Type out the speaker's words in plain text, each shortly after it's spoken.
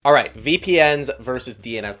All right, VPNs versus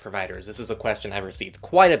DNS providers. This is a question I've received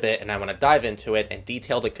quite a bit, and I want to dive into it and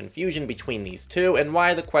detail the confusion between these two and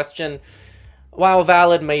why the question, while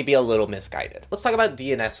valid, may be a little misguided. Let's talk about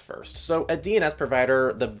DNS first. So a DNS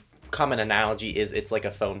provider, the common analogy is it's like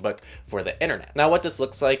a phone book for the internet. Now what this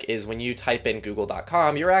looks like is when you type in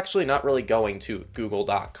google.com, you're actually not really going to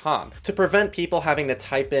google.com. To prevent people having to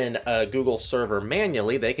type in a Google server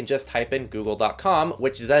manually, they can just type in google.com,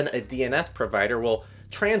 which then a DNS provider will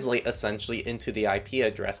translate essentially into the IP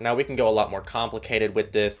address. Now we can go a lot more complicated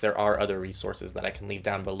with this. There are other resources that I can leave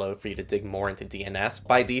down below for you to dig more into DNS.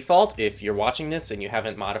 By default, if you're watching this and you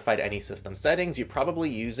haven't modified any system settings, you're probably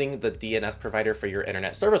using the DNS provider for your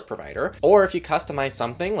internet service provider. Or if you customize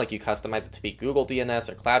something, like you customize it to be Google DNS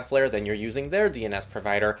or Cloudflare, then you're using their DNS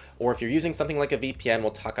provider. Or if you're using something like a VPN,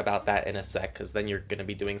 we'll talk about that in a sec, because then you're going to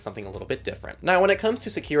be doing something a little bit different. Now, when it comes to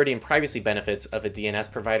security and privacy benefits of a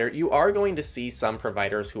DNS provider, you are going to see some providers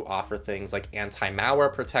who offer things like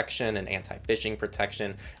anti-malware protection and anti-phishing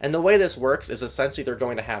protection. And the way this works is essentially they're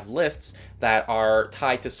going to have lists that are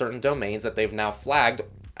tied to certain domains that they've now flagged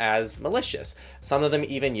as malicious. Some of them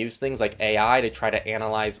even use things like AI to try to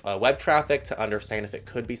analyze web traffic to understand if it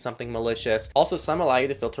could be something malicious. Also, some allow you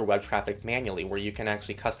to filter web traffic manually, where you can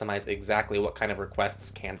actually customize exactly what kind of requests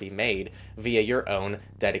can be made via your own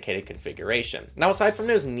dedicated configuration. Now, aside from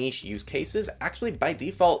those niche use cases, actually by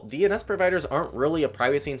default, DNS providers aren't really a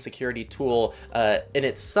privacy and security tool in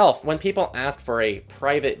itself. When people ask for a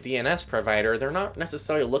private DNS provider, they're not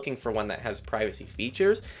necessarily looking for one that has privacy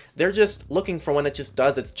features. They're just looking for one that just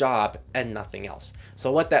does its job and nothing else. So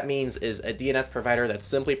what that means is a DNS provider that's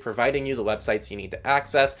simply providing you the websites you need to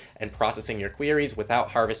access and processing your queries without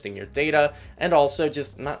harvesting your data, and also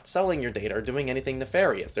just not selling your data or doing anything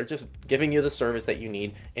nefarious. They're just giving you the service that you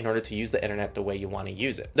need in order to use the internet the way you want to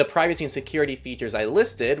use it. The privacy and security features I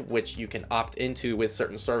listed, which you can opt into with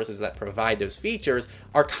certain services that provide those features,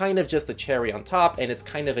 are kind of just the cherry on top, and it's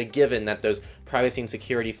kind of a given that those privacy and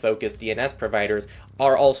security focused DNS providers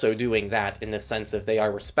are also doing that, in the sense of they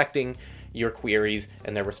are respecting your queries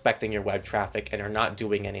and they're respecting your web traffic and are not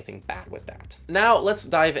doing anything bad with that. Now let's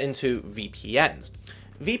dive into VPNs.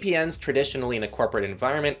 VPNs traditionally in a corporate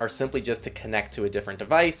environment are simply just to connect to a different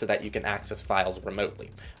device so that you can access files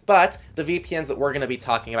remotely. But the VPNs that we're going to be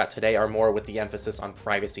talking about today are more with the emphasis on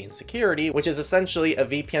privacy and security, which is essentially a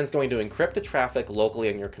VPN is going to encrypt the traffic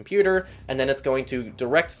locally on your computer, and then it's going to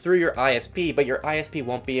direct through your ISP, but your ISP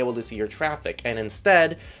won't be able to see your traffic, and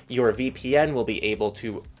instead your VPN will be able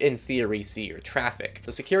to, in theory, see your traffic.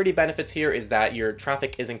 The security benefits here is that your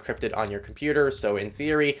traffic is encrypted on your computer, so in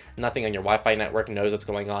theory, nothing on your Wi-Fi network knows what's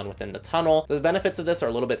going on within the tunnel. The benefits of this are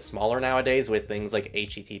a little bit smaller nowadays with things like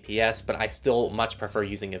HTTPS, but I still much prefer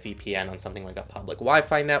using a VPN on something like a public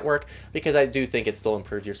Wi-Fi network, because I do think it still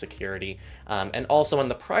improves your security. And also on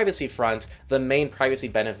the privacy front, the main privacy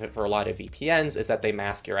benefit for a lot of VPNs is that they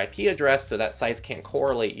mask your IP address so that sites can't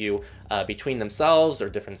correlate you between themselves or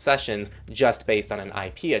different sessions just based on an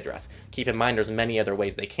IP address. Keep in mind there's many other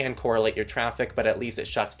ways they can correlate your traffic, but at least it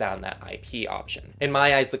shuts down that IP option. In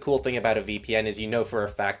my eyes, the cool thing about a VPN is you know for a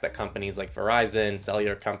fact that companies like Verizon,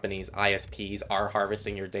 cellular companies, ISPs are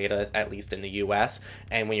harvesting your data, at least in the US.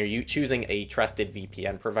 And when you're choosing a trusted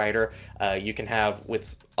VPN provider, you can have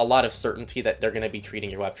with a lot of certainty that they're going to be treating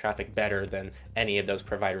your web traffic better than any of those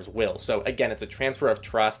providers will. So again, it's a transfer of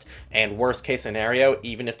trust, and worst case scenario,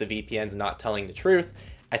 even if the VPN's not telling the truth,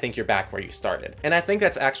 I think you're back where you started. And I think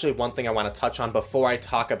that's actually one thing I want to touch on before I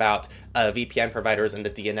talk about VPN providers and the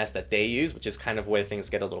DNS that they use, which is kind of where things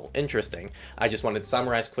get a little interesting. I just wanted to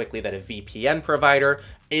summarize quickly that a VPN provider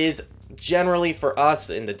is generally, for us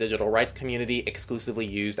in the digital rights community, exclusively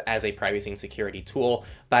used as a privacy and security tool.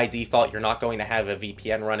 By default, you're not going to have a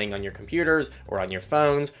VPN running on your computers or on your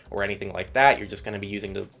phones or anything like that. You're just going to be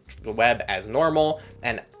using the web as normal,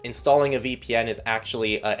 and installing a VPN is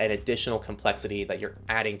actually an additional complexity that you're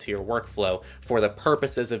adding to your workflow for the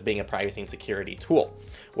purposes of being a privacy and security tool.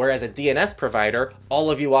 Whereas a DNS provider,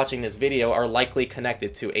 all of you watching this video are likely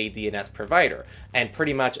connected to a DNS provider, and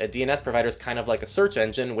pretty much a DNS provider is kind of like a search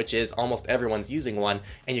engine, which is almost everyone's using one,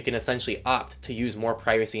 and you can essentially opt to use more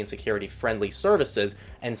privacy and security friendly services,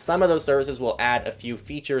 and some of those services will add a few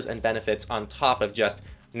features and benefits on top of just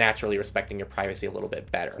naturally respecting your privacy a little bit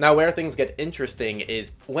better. Now, where things get interesting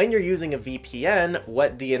is when you're using a VPN,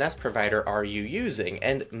 what DNS provider are you using?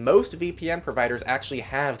 And most VPN providers actually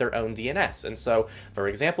have their own DNS. And so, for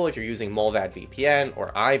example, if you're using Mullvad VPN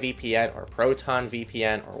or iVPN or Proton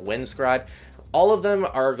VPN or Windscribe, all of them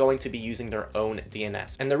are going to be using their own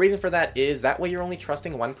DNS. And the reason for that is that way you're only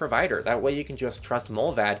trusting one provider. That way you can just trust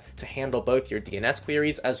Molvad to handle both your DNS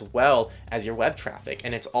queries as well as your web traffic,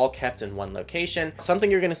 and it's all kept in one location.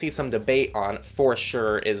 Something you're going to see some debate on for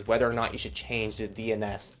sure is whether or not you should change the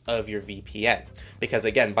DNS of your VPN, because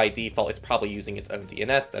again, by default, it's probably using its own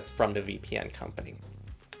DNS that's from the VPN company.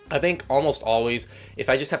 I think almost always, if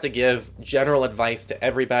I just have to give general advice to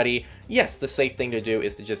everybody, yes, the safe thing to do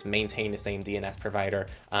is to just maintain the same DNS provider.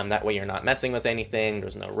 That way you're not messing with anything,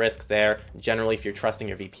 there's no risk there. Generally, if you're trusting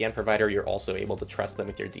your VPN provider, you're also able to trust them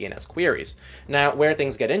with your DNS queries. Now, where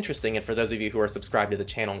things get interesting, and for those of you who are subscribed to the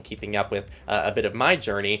channel and keeping up with a bit of my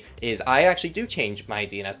journey, is I actually do change my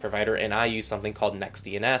DNS provider, and I use something called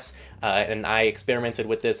NextDNS, and I experimented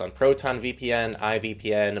with this on Proton VPN,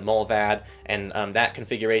 iVPN, Molvad, and that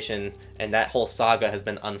configuration and that whole saga has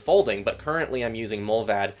been unfolding, but currently I'm using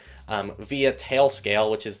Molvad via Tailscale,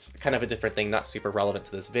 which is kind of a different thing, not super relevant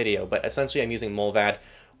to this video, but essentially I'm using Molvad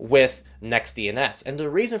with NextDNS. And the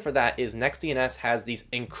reason for that is NextDNS has these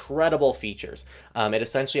incredible features. It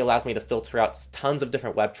essentially allows me to filter out tons of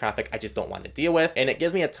different web traffic I just don't want to deal with, and it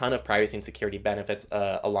gives me a ton of privacy and security benefits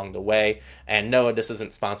along the way. And no, this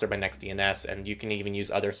isn't sponsored by NextDNS, and you can even use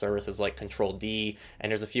other services like Control D, and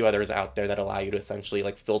there's a few others out there that allow you to essentially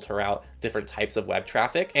like filter out different types of web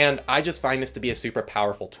traffic. And I just find this to be a super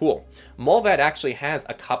powerful tool. Molvad actually has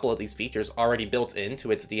a couple of these features already built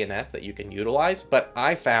into its DNS that you can utilize, but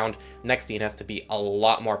I found NextDNS to be a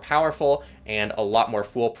lot more powerful and a lot more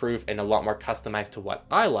foolproof and a lot more customized to what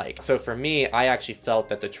I like. So for me, I actually felt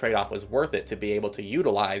that the trade-off was worth it to be able to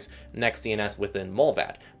utilize NextDNS within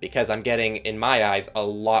Molvad, because I'm getting, in my eyes, a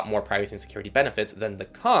lot more privacy and security benefits than the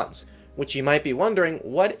cons, which you might be wondering,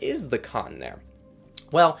 what is the con there?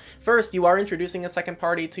 Well, first, you are introducing a second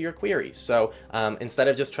party to your queries. So instead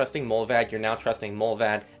of just trusting Molvad, you're now trusting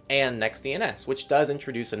Molvad and NextDNS, which does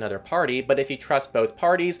introduce another party, but if you trust both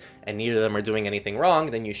parties and neither of them are doing anything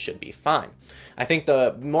wrong, then you should be fine. I think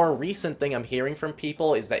the more recent thing I'm hearing from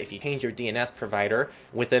people is that if you change your DNS provider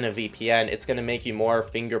within a VPN, it's going to make you more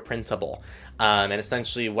fingerprintable. And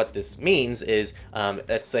essentially what this means is,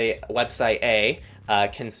 let's say website A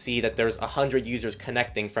can see that there's 100 users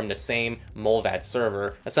connecting from the same Molvad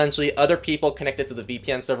server. Essentially, other people connected to the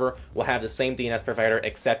VPN server will have the same DNS provider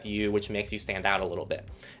except you, which makes you stand out a little bit.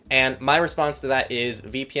 And my response to that is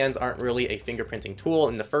VPNs aren't really a fingerprinting tool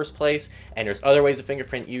in the first place, and there's other ways to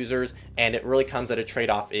fingerprint users, and it really comes at a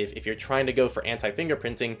trade-off. If you're trying to go for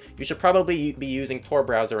anti-fingerprinting, you should probably be using Tor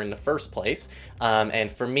browser in the first place.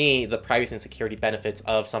 And for me, the privacy and security benefits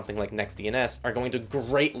of something like NextDNS are going to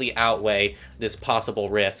greatly outweigh this possible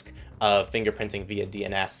risk of fingerprinting via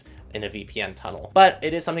DNS in a VPN tunnel. But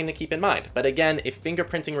it is something to keep in mind. But again, if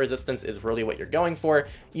fingerprinting resistance is really what you're going for,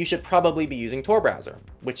 you should probably be using Tor browser,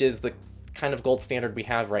 which is the kind of gold standard we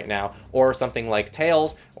have right now, or something like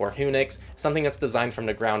Tails or Hunix, something that's designed from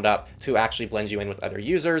the ground up to actually blend you in with other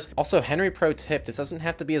users. Also, Henry Pro tip, this doesn't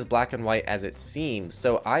have to be as black and white as it seems.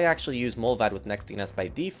 So I actually use Molvad with NextDNS by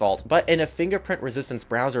default, but in a fingerprint resistance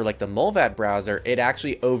browser like the Molvad browser, it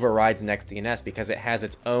actually overrides NextDNS because it has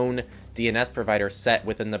its own DNS provider set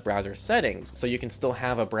within the browser settings. So you can still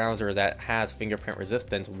have a browser that has fingerprint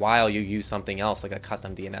resistance while you use something else like a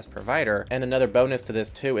custom DNS provider. And another bonus to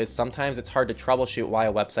this too is sometimes it's hard to troubleshoot why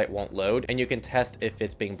a website won't load, and you can test if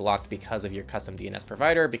it's being blocked because of your custom DNS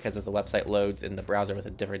provider. Because if the website loads in the browser with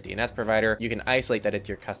a different DNS provider, you can isolate that it's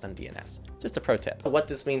your custom DNS. Just a pro tip. What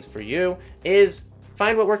this means for you is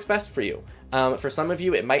find what works best for you. For some of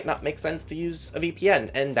you, it might not make sense to use a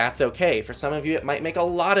VPN, and that's okay. For some of you, it might make a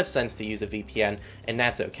lot of sense to use a VPN, and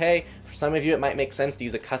that's okay. For some of you, it might make sense to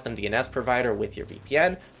use a custom DNS provider with your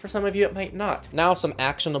VPN. For some of you, it might not. Now, some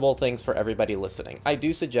actionable things for everybody listening. I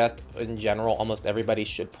do suggest, in general, almost everybody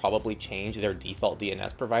should probably change their default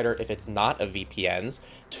DNS provider, if it's not a VPN's,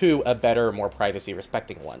 to a better, more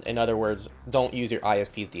privacy-respecting one. In other words, don't use your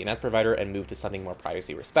ISP's DNS provider and move to something more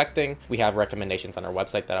privacy-respecting. We have recommendations on our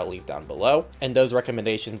website that I'll leave down below. And those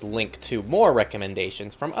recommendations link to more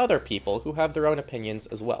recommendations from other people who have their own opinions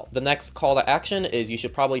as well. The next call to action is you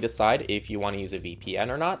should probably decide if you want to use a VPN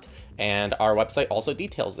or not. And our website also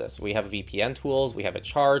details this. We have VPN tools, we have a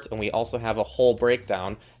chart, and we also have a whole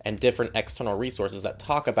breakdown and different external resources that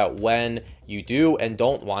talk about when you do and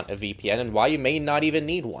don't want a VPN and why you may not even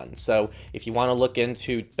need one. So if you want to look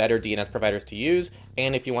into better DNS providers to use,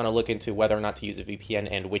 and if you want to look into whether or not to use a VPN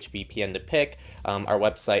and which VPN to pick, our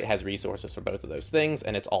website has resources resources for both of those things,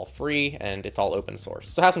 and it's all free and it's all open source.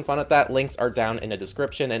 So have some fun with that. Links are down in the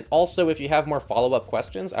description. And also, if you have more follow-up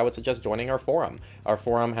questions, I would suggest joining our forum. Our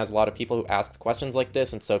forum has a lot of people who ask questions like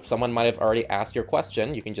this, and so if someone might have already asked your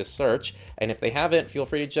question, you can just search, and if they haven't, feel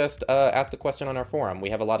free to just ask the question on our forum. We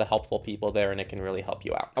have a lot of helpful people there, and it can really help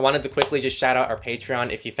you out. I wanted to quickly just shout out our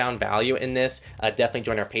Patreon. If you found value in this, definitely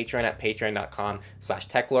join our Patreon at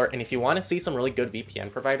patreon.com/techlore. And if you want to see some really good VPN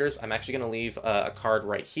providers, I'm actually going to leave a card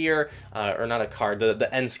right here, or not a card, the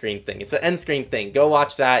end screen thing. It's an end screen thing. Go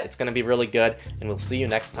watch that. It's going to be really good, and we'll see you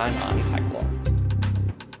next time on TechLore.